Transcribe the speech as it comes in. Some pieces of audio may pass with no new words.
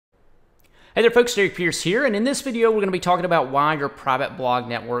Hey there folks, Derek Pierce here, and in this video we're going to be talking about why your private blog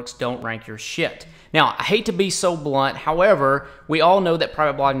networks don't rank your shit. Now, I hate to be so blunt, however, we all know that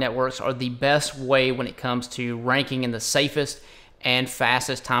private blog networks are the best way when it comes to ranking in the safest and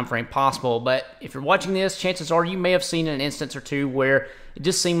fastest time frame possible. But if you're watching this, chances are you may have seen an instance or two where it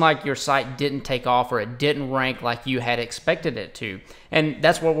just seemed like your site didn't take off or it didn't rank like you had expected it to. And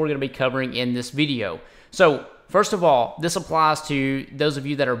that's what we're going to be covering in this video. So, first of all, this applies to those of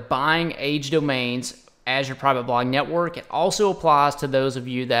you that are buying age domains as your private blog network. It also applies to those of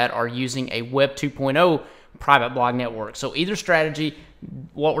you that are using a Web 2.0 private blog network. So either strategy,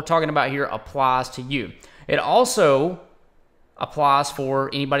 what we're talking about here, applies to you. It also applies for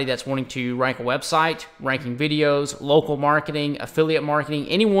anybody that's wanting to rank a website, ranking videos, local marketing, affiliate marketing,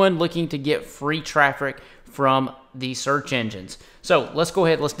 anyone looking to get free traffic from the search engines. So let's go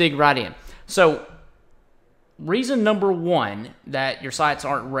ahead, let's dig right in. So reason number one that your sites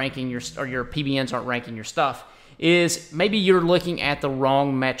aren't ranking or your PBNs aren't ranking your stuff is maybe you're looking at the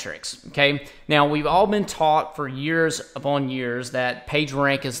wrong metrics, okay? Now, we've all been taught for years upon years that page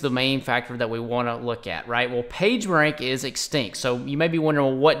rank is the main factor that we want to look at, right? Well, page rank is extinct, so you may be wondering,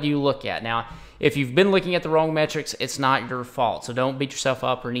 well, what do you look at? Now, if you've been looking at the wrong metrics, it's not your fault, so don't beat yourself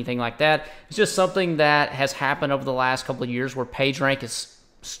up or anything like that. It's just something that has happened over the last couple of years where page rank has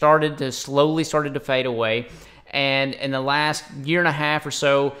slowly started to fade away. And in the last year and a half or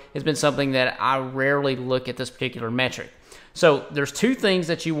so, it's been something that I rarely look at this particular metric. So there's two things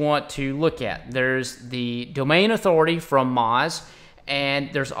that you want to look at. There's the domain authority from Moz, and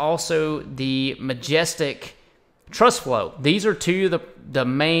there's also the Majestic trust flow. These are two of the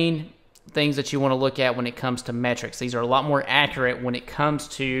main things that you want to look at when it comes to metrics. These are a lot more accurate when it comes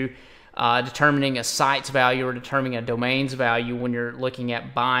to determining a site's value or determining a domain's value when you're looking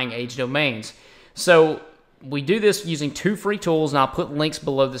at buying age domains. So we do this using two free tools, and I'll put links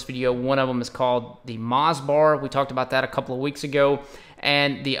below this video. One of them is called the Moz Bar. We talked about that a couple of weeks ago.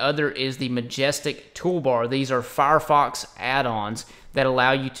 And the other is the Majestic Toolbar. These are Firefox add-ons that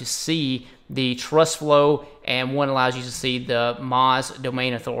allow you to see the trust flow, and one allows you to see the Moz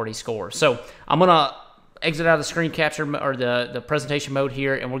domain authority score. So I'm going to exit out of the screen capture or the presentation mode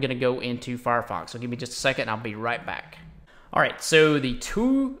here, and we're going to go into Firefox. So give me just a second, and I'll be right back. All right, so the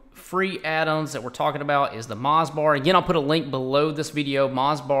two free add-ons that we're talking about is the Moz Bar. Again, I'll put a link below this video,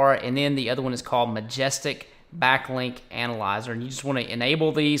 Moz Bar, and then the other one is called Majestic Backlink Analyzer. And you just want to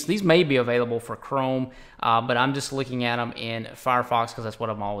enable these. These may be available for Chrome, but I'm just looking at them in Firefox because that's what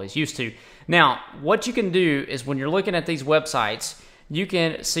I'm always used to. Now, what you can do is when you're looking at these websites, you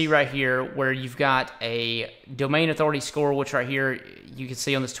can see right here where you've got a domain authority score, which right here you can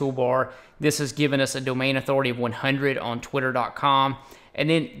see on this toolbar. This has given us a domain authority of 100 on twitter.com. And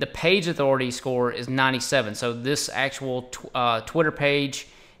then the page authority score is 97. So this actual Twitter page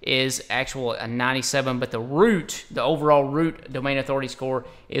is actual a 97, but the overall root domain authority score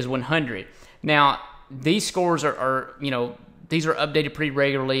is 100. Now, these scores are these are updated pretty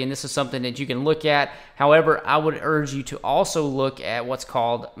regularly, and this is something that you can look at. However, I would urge you to also look at what's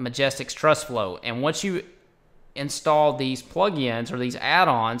called Majestic's Trust Flow. And once you install these plugins or these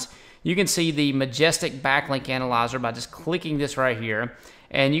add-ons, you can see the Majestic Backlink Analyzer by just clicking this right here.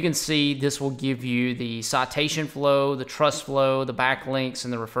 And you can see this will give you the citation flow, the trust flow, the backlinks,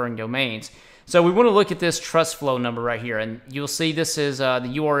 and the referring domains. So we want to look at this trust flow number right here. And you'll see this is the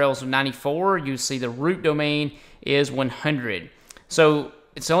URL is 94. You see the root domain is 100. So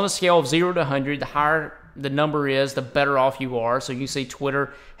it's on a scale of 0 to 100. The higher the number is, the better off you are. So you can see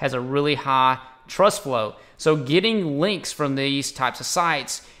Twitter has a really high trust flow. So getting links from these types of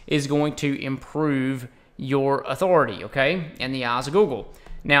sites is going to improve your authority, okay, in the eyes of Google.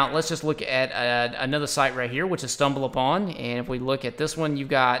 Now, let's just look at another site right here, which is StumbleUpon. And if we look at this one, you've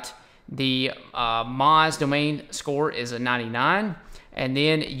got the Moz domain score is a 99. And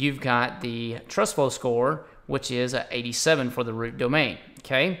then you've got the trust flow score, which is a 87 for the root domain,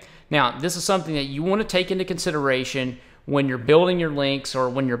 okay? Now, this is something that you want to take into consideration when you're building your links or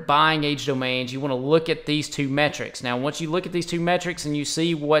when you're buying age domains. You want to look at these two metrics. Now, once you look at these two metrics and you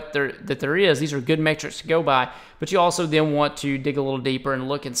see what there is, these are good metrics to go by, but you also then want to dig a little deeper and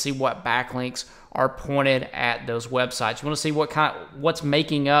look and see what backlinks are pointed at those websites. You want to see what's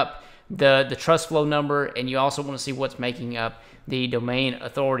making up the trust flow number, and you also want to see what's making up the domain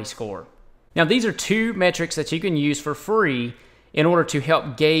authority score. Now, these are two metrics that you can use for free in order to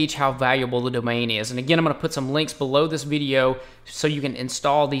help gauge how valuable the domain is. And again, I'm going to put some links below this video so you can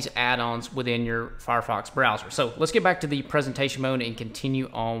install these add-ons within your Firefox browser. So let's get back to the presentation mode and continue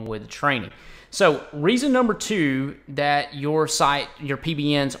on with the training. So reason number 2 that your site, your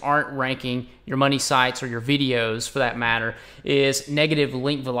PBNs aren't ranking your money sites or your videos for that matter is negative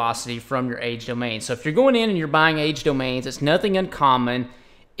link velocity from your age domains. So if you're going in and you're buying age domains, it's nothing uncommon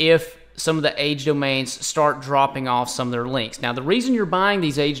if some of the age domains start dropping off some of their links. Now, the reason you're buying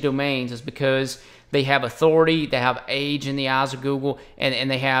these age domains is because they have authority, they have age in the eyes of Google,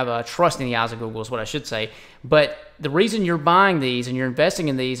 and they have trust in the eyes of Google is what I should say. But the reason you're buying these and you're investing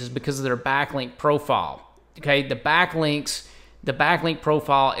in these is because of their backlink profile. Okay, the backlink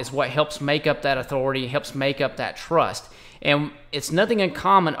profile is what helps make up that authority, helps make up that trust. And it's nothing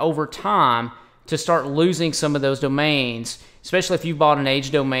uncommon over time to start losing some of those domains, especially if you bought an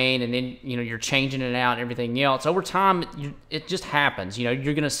age domain and then you're changing it out and everything else. Over time, it just happens. You're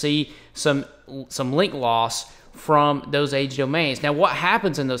going to see some link loss from those age domains. Now, what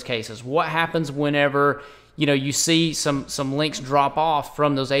happens in those cases? What happens whenever you see some links drop off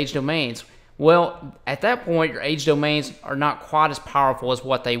from those age domains? Well, at that point, your age domains are not quite as powerful as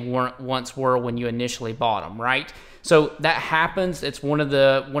what they once were when you initially bought them, right? So that happens. It's one of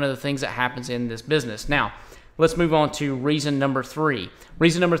the things that happens in this business. Now, let's move on to reason number 3.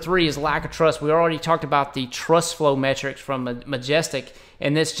 Reason number 3 is lack of trust. We already talked about the trust flow metrics from Majestic,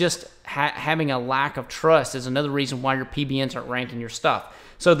 and it's just having a lack of trust is another reason why your PBNs aren't ranking your stuff.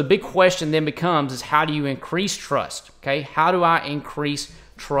 So the big question then becomes is how do you increase trust? Okay, how do I increase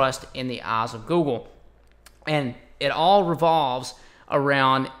trust in the eyes of Google? And it all revolves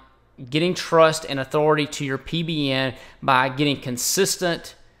around getting trust and authority to your PBN by getting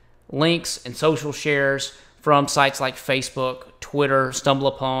consistent links and social shares from sites like Facebook, Twitter,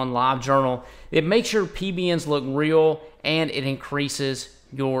 StumbleUpon, LiveJournal. It makes your PBNs look real and it increases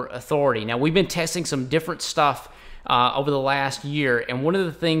your authority. Now, we've been testing some different stuff over the last year, and one of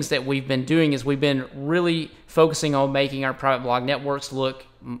the things that we've been doing is we've been really focusing on making our private blog networks look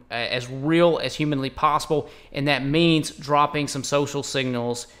as real as humanly possible, and that means dropping some social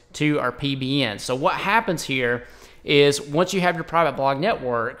signals to our PBN. So what happens here is once you have your private blog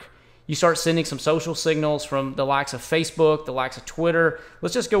network, you start sending some social signals from the likes of Facebook, the likes of Twitter.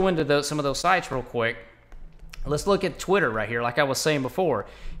 Let's just go into some of those sites real quick. Let's look at Twitter right here, like I was saying before.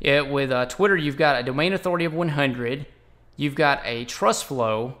 With Twitter, you've got a domain authority of 100. You've got a trust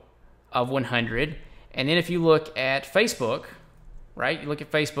flow of 100. And then if you look at Facebook, right, you look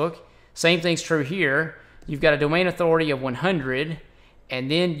at Facebook, same thing's true here. You've got a domain authority of 100, and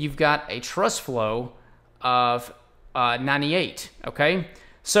then you've got a trust flow of 98, okay?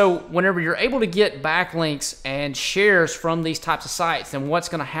 So whenever you're able to get backlinks and shares from these types of sites, then what's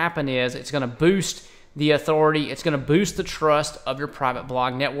going to happen is it's going to boost the authority, it's going to boost the trust of your private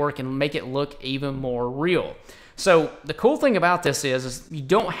blog network and make it look even more real. So the cool thing about this is you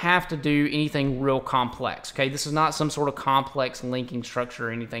don't have to do anything real complex, okay? This is not some sort of complex linking structure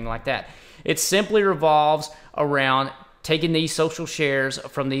or anything like that. It simply revolves around taking these social shares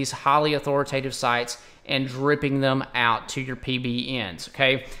from these highly authoritative sites and dripping them out to your PBNs,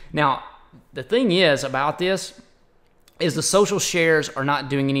 okay? Now, the thing is about this is the social shares are not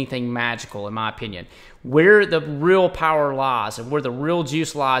doing anything magical, in my opinion. Where the real power lies and where the real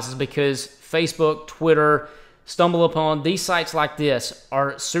juice lies is because Facebook, Twitter, StumbleUpon, these sites like this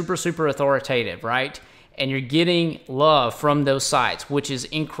are super, super authoritative, right? And you're getting love from those sites, which is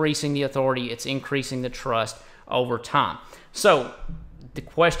increasing the authority, it's increasing the trust over time. So the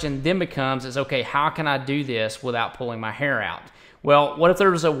question then becomes is, okay, how can I do this without pulling my hair out? Well, what if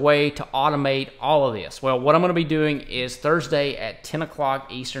there was a way to automate all of this? Well, what I'm going to be doing is Thursday at 10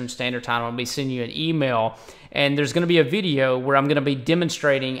 o'clock Eastern Standard Time, I'm going to be sending you an email, and there's going to be a video where I'm going to be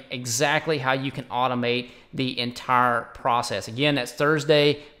demonstrating exactly how you can automate the entire process. Again, that's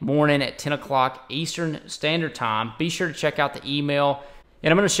Thursday morning at 10 o'clock Eastern Standard Time. Be sure to check out the email,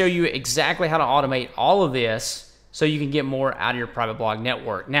 and I'm going to show you exactly how to automate all of this so you can get more out of your private blog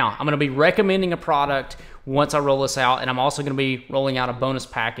network. Now, I'm going to be recommending a product once I roll this out, and I'm also going to be rolling out a bonus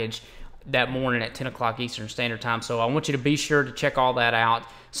package that morning at 10 o'clock Eastern Standard Time. So I want you to be sure to check all that out.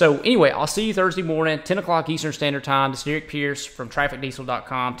 So anyway, I'll see you Thursday morning, 10 o'clock Eastern Standard Time. This is Derek Pierce from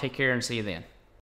TrafficDiesel.com. Take care and see you then.